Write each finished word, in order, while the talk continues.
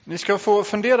Ni ska få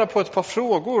fundera på ett par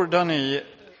frågor där ni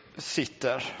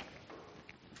sitter.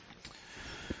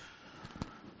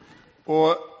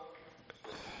 Och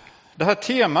det här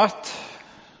temat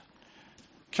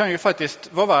kan ju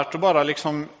faktiskt vara värt att bara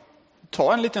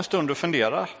ta en liten stund och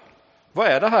fundera. Vad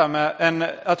är det här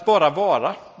med att bara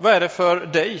vara? Vad är det för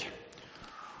dig?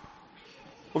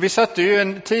 Och vi satte ju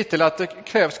en titel att det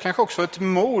krävs kanske också ett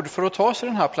mod för att ta sig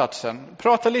den här platsen.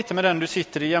 Prata lite med den du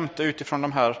sitter i jämte utifrån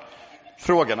de här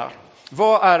frågorna.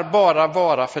 Vad är bara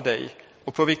vara för dig?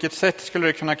 Och på vilket sätt skulle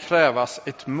det kunna krävas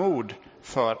ett mod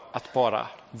för att bara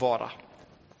vara?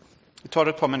 Vi tar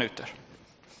ett par minuter.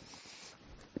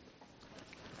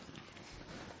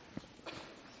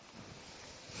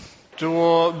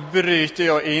 Då bryter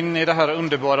jag in i det här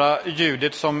underbara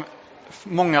ljudet som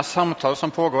många samtal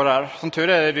som pågår här. Som tur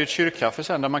är det ett kyrkkaffe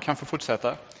sen där man kan få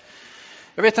fortsätta.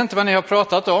 Jag vet inte vad ni har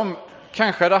pratat om.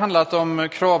 Kanske det har handlat om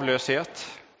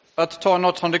kravlöshet. Att ta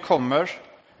något som det kommer.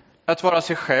 Att vara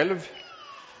sig själv.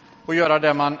 Och göra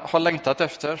det man har längtat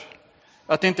efter.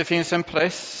 Att det inte finns en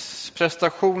press,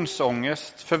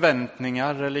 prestationsångest,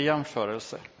 förväntningar eller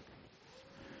jämförelse.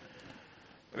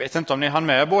 Jag vet inte om ni hann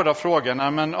med båda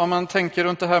frågorna, men om man tänker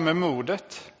runt det här med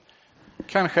modet.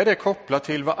 Kanske är det kopplat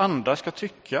till vad andra ska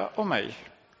tycka om mig.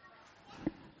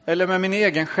 Eller med min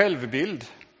egen självbild.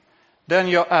 Den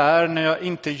jag är när jag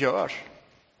inte gör.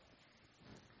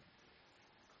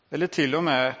 Eller till och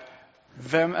med,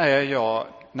 vem är jag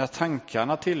när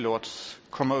tankarna tillåts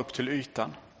komma upp till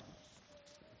ytan?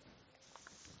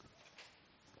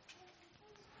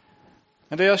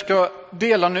 Men det jag ska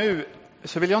dela nu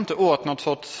så vill jag inte åt något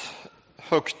sorts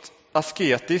högt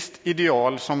asketiskt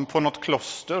ideal som på något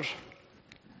kloster.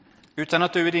 Utan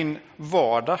att du i din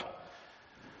vardag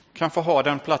kan få ha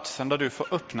den platsen där du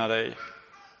får öppna dig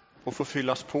och få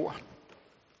fyllas på.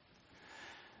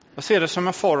 Jag ser det som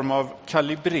en form av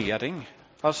kalibrering.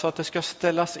 Alltså att det ska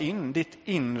ställas in, ditt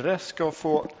inre ska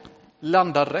få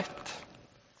landa rätt.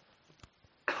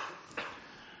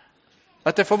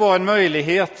 Att det får vara en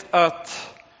möjlighet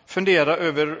att fundera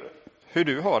över hur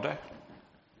du har det.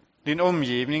 Din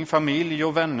omgivning, familj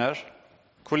och vänner,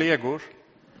 kollegor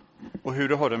och hur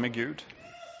du har det med Gud.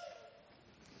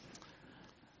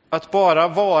 Att bara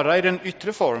vara i den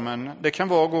yttre formen, det kan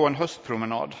vara att gå en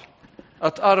höstpromenad.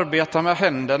 Att arbeta med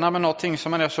händerna med någonting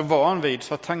som man är så van vid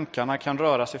så att tankarna kan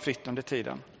röra sig fritt under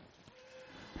tiden.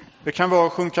 Det kan vara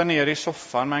att sjunka ner i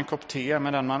soffan med en kopp te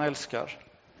med den man älskar.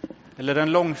 Eller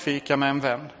en långfika med en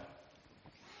vän.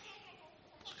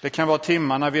 Det kan vara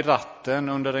timmarna vid ratten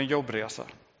under en jobbresa.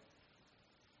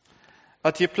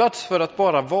 Att ge plats för att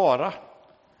bara vara,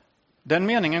 den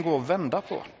meningen går att vända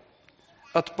på.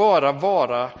 Att bara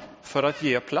vara för att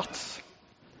ge plats.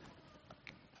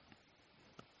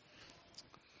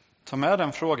 Ta med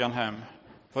den frågan hem,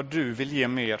 vad du vill ge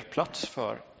mer plats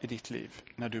för i ditt liv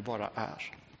när du bara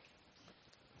är.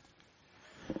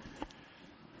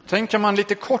 Tänker man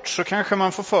lite kort så kanske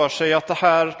man får för sig att det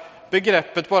här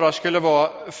begreppet bara skulle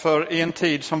vara för i en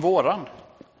tid som våran.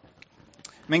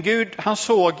 Men Gud, han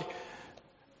såg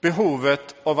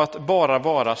behovet av att bara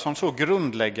vara som så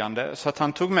grundläggande så att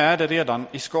han tog med det redan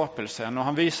i skapelsen och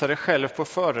han visade själv på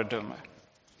föredöme.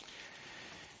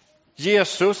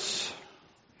 Jesus,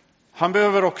 han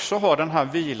behöver också ha den här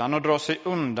vilan och dra sig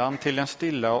undan till en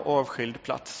stilla och avskild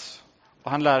plats.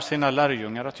 Och han lär sina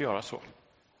lärjungar att göra så.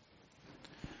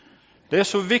 Det är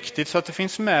så viktigt så att det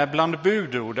finns med bland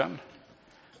budorden.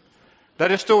 Där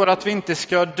det står att vi inte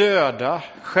ska döda,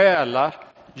 stjäla,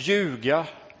 ljuga.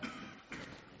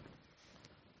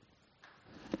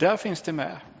 Där finns det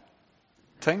med.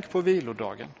 Tänk på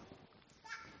vilodagen.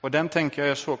 Och den tänker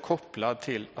jag är så kopplad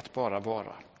till att bara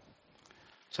vara.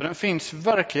 Så den finns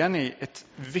verkligen i ett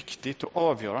viktigt och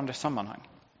avgörande sammanhang.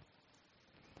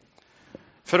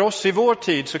 För oss i vår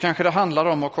tid så kanske det handlar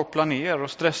om att koppla ner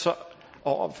och stressa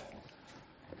av.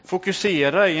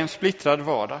 Fokusera i en splittrad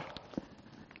vardag.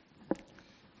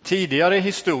 Tidigare i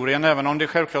historien, även om det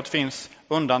självklart finns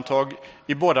undantag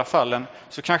i båda fallen,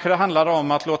 så kanske det handlar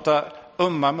om att låta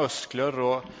ömma muskler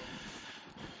och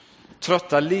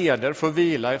trötta leder få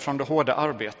vila ifrån det hårda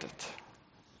arbetet.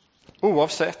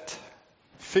 Oavsett,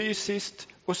 fysiskt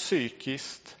och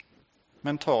psykiskt,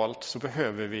 mentalt så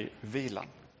behöver vi vilan.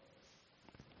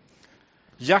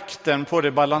 Jakten på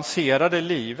det balanserade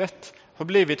livet har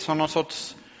blivit som någon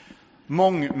sorts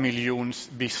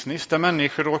mångmiljonsbusiness där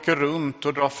människor åker runt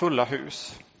och drar fulla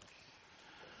hus.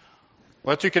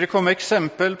 Och jag tycker det kommer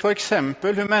exempel på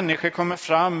exempel hur människor kommer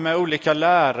fram med olika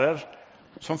läror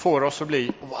som får oss att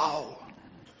bli wow.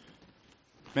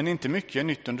 Men inte mycket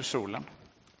nytt under solen.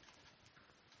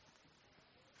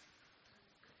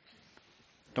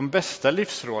 De bästa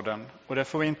livsråden, och det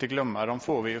får vi inte glömma, de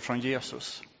får vi från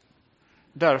Jesus.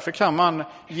 Därför kan man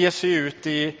ge sig ut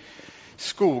i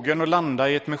skogen och landa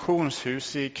i ett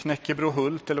missionshus i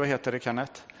Knäckebrohult, eller vad heter det,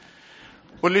 Kenneth?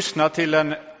 Och lyssna till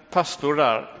en pastor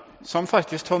där som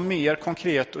faktiskt har mer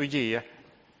konkret att ge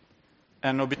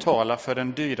än att betala för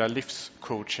den dyra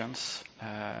livscoachens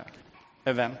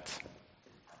event.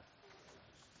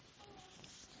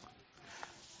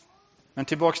 Men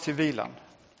tillbaks till vilan.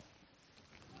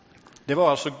 Det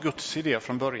var alltså Guds idé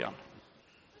från början.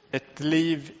 Ett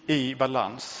liv i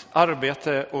balans,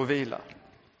 arbete och vila.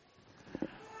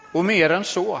 Och mer än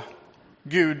så,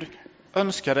 Gud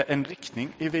önskade en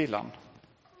riktning i vilan.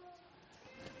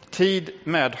 Tid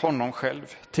med honom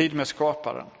själv, tid med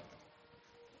skaparen.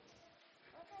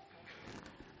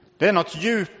 Det är något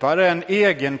djupare än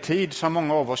egen tid som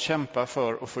många av oss kämpar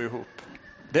för att få ihop.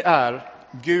 Det är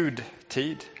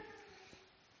Gud-tid.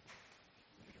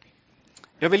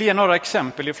 Jag vill ge några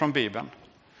exempel från Bibeln.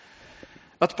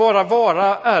 Att bara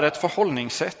vara är ett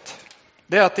förhållningssätt.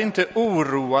 Det är att inte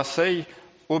oroa sig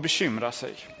och bekymra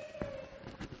sig.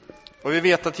 Och vi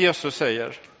vet att Jesus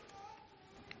säger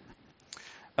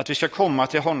att vi ska komma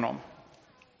till honom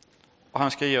och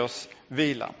han ska ge oss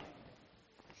vilan.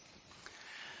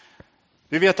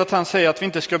 Vi vet att han säger att vi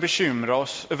inte ska bekymra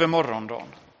oss över morgondagen.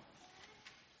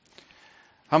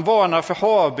 Han varnar för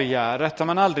habegäret där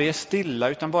man aldrig är stilla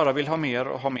utan bara vill ha mer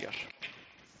och ha mer.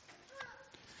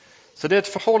 Så det är ett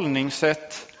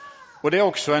förhållningssätt och det är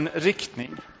också en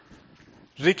riktning.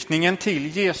 Riktningen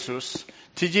till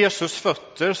Jesus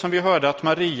fötter, som vi hörde att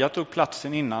Maria tog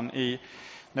platsen innan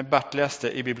när Bert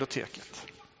läste i biblioteket.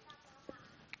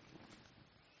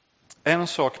 En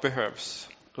sak behövs,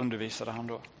 undervisade han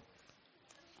då.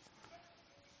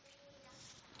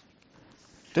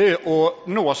 Det är att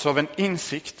nås av en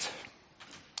insikt.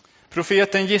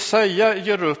 Profeten Jesaja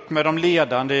gör upp med de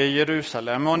ledande i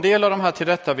Jerusalem. Och en del av de här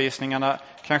tillrättavisningarna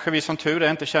kanske vi som tur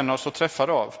är inte känner oss så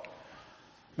träffade av.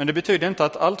 Men det betyder inte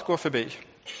att allt går förbi.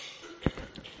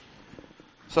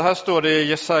 Så här står det i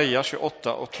Jesaja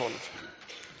 28 och 12.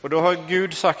 Och då har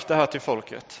Gud sagt det här till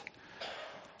folket.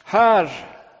 Här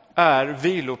är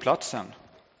viloplatsen.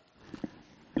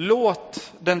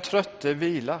 Låt den trötte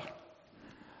vila.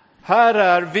 Här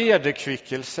är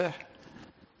vederkvickelse.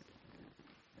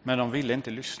 Men de ville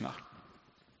inte lyssna.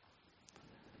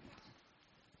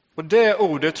 Och det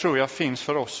ordet tror jag finns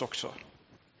för oss också.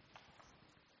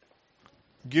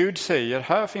 Gud säger,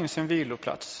 här finns en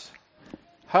viloplats.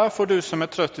 Här får du som är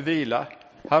trött vila.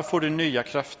 Här får du nya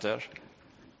krafter.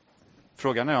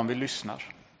 Frågan är om vi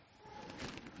lyssnar.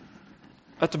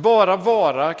 Att bara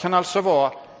vara kan alltså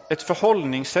vara ett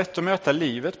förhållningssätt att möta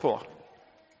livet på.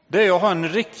 Det är att ha en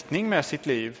riktning med sitt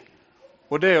liv.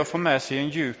 Och det är att få med sig en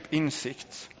djup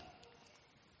insikt.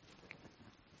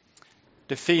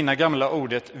 Det fina gamla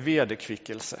ordet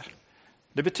vederkvickelse.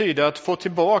 Det betyder att få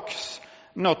tillbaks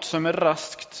något som är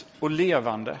raskt och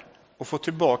levande. Och få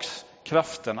tillbaks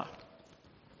krafterna.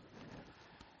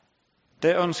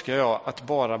 Det önskar jag att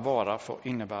bara vara får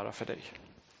innebära för dig.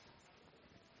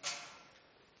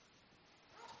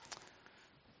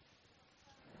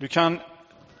 Du kan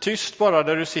tyst bara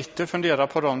där du sitter fundera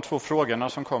på de 2 frågorna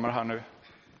som kommer här nu.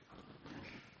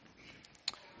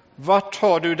 Vart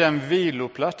har du den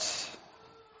viloplats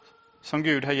som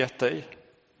Gud har gett dig?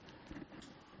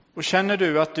 Och känner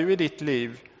du att du i ditt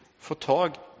liv får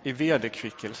tag i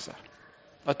vederkvickelse?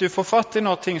 Att du får fatt i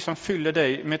någonting som fyller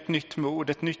dig med ett nytt mod,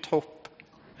 ett nytt hopp,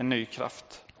 en ny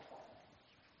kraft.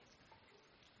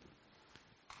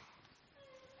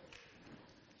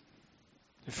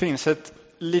 Det finns ett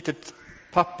litet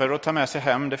papper att ta med sig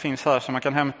hem. Det finns här som man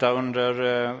kan hämta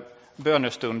under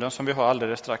bönestunden som vi har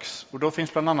alldeles strax. Och då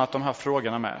finns bland annat de här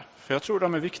frågorna med. För jag tror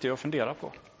de är viktiga att fundera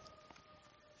på.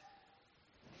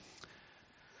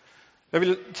 Jag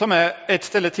vill ta med ett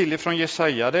ställe till ifrån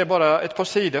Jesaja. Det är bara ett par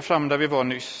sidor fram där vi var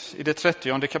nyss. I det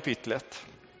 30:e kapitlet.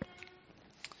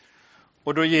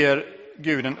 Och då ger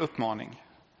Gud en uppmaning.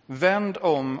 Vänd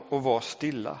om och var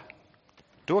stilla.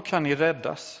 Då kan ni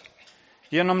räddas.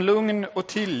 Genom lugn och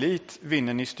tillit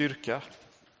vinner ni styrka.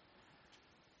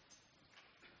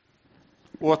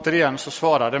 Återigen så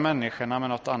svarade människorna med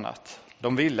något annat.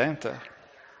 De ville inte,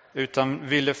 utan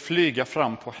ville flyga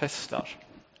fram på hästar.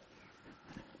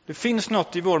 Det finns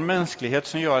något i vår mänsklighet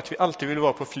som gör att vi alltid vill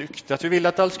vara på flykt. Att vi vill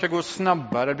att allt ska gå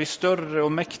snabbare, bli större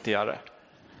och mäktigare.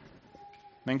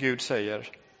 Men Gud säger,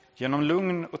 genom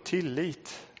lugn och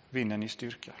tillit vinner ni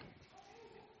styrka.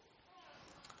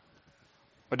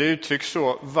 Och det uttrycks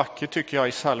så vackert tycker jag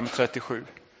i psalm 37,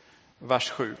 vers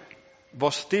 7.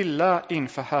 Var stilla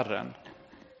inför Herren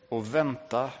och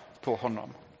vänta på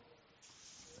honom.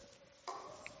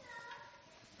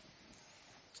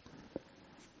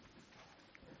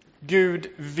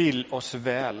 Gud vill oss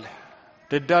väl.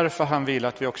 Det är därför han vill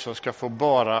att vi också ska få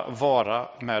bara vara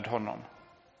med honom.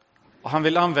 Och han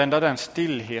vill använda den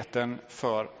stillheten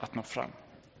för att nå fram.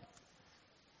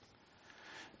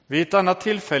 Vid ett annat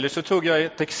tillfälle så tog jag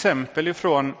ett exempel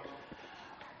ifrån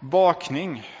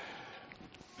bakning.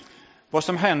 Vad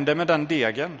som händer med den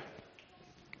degen.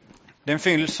 Den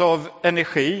fylls av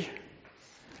energi.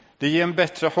 Det ger en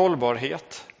bättre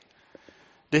hållbarhet.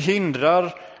 Det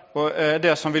hindrar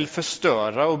det som vill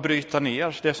förstöra och bryta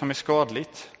ner det som är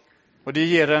skadligt. Och det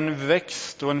ger en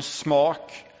växt och en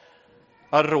smak,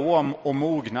 arom och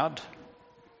mognad.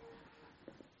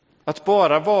 Att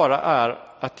bara vara är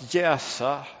att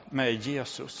jäsa med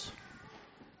Jesus.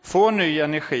 Få ny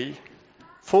energi.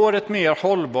 Få ett mer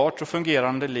hållbart och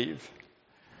fungerande liv.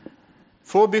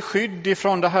 Få beskydd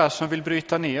ifrån det här som vill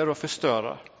bryta ner och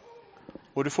förstöra.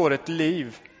 Och du får ett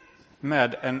liv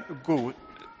med en god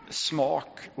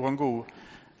smak och en god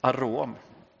arom.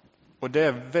 Och det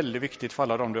är väldigt viktigt för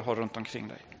alla de du har runt omkring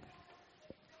dig.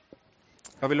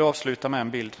 Jag vill avsluta med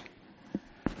en bild.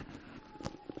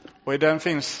 Och i den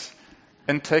finns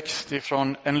en text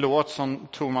ifrån en låt som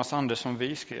Thomas Andersson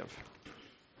Vi skrev.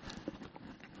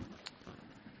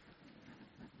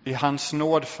 I hans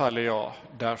nåd faller jag,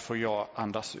 där får jag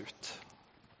andas ut.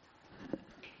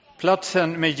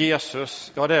 Platsen med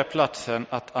Jesus, ja det är platsen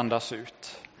att andas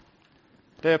ut.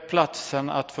 Det är platsen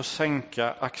att få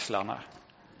sänka axlarna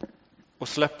och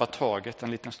släppa taget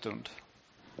en liten stund.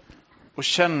 Och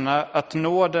känna att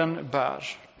nåden bär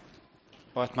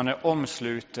och att man är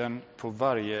omsluten på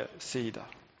varje sida.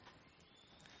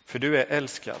 För du är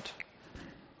älskad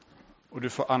och du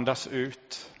får andas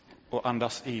ut och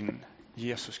andas in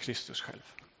Jesus Kristus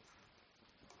själv.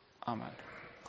 Amen.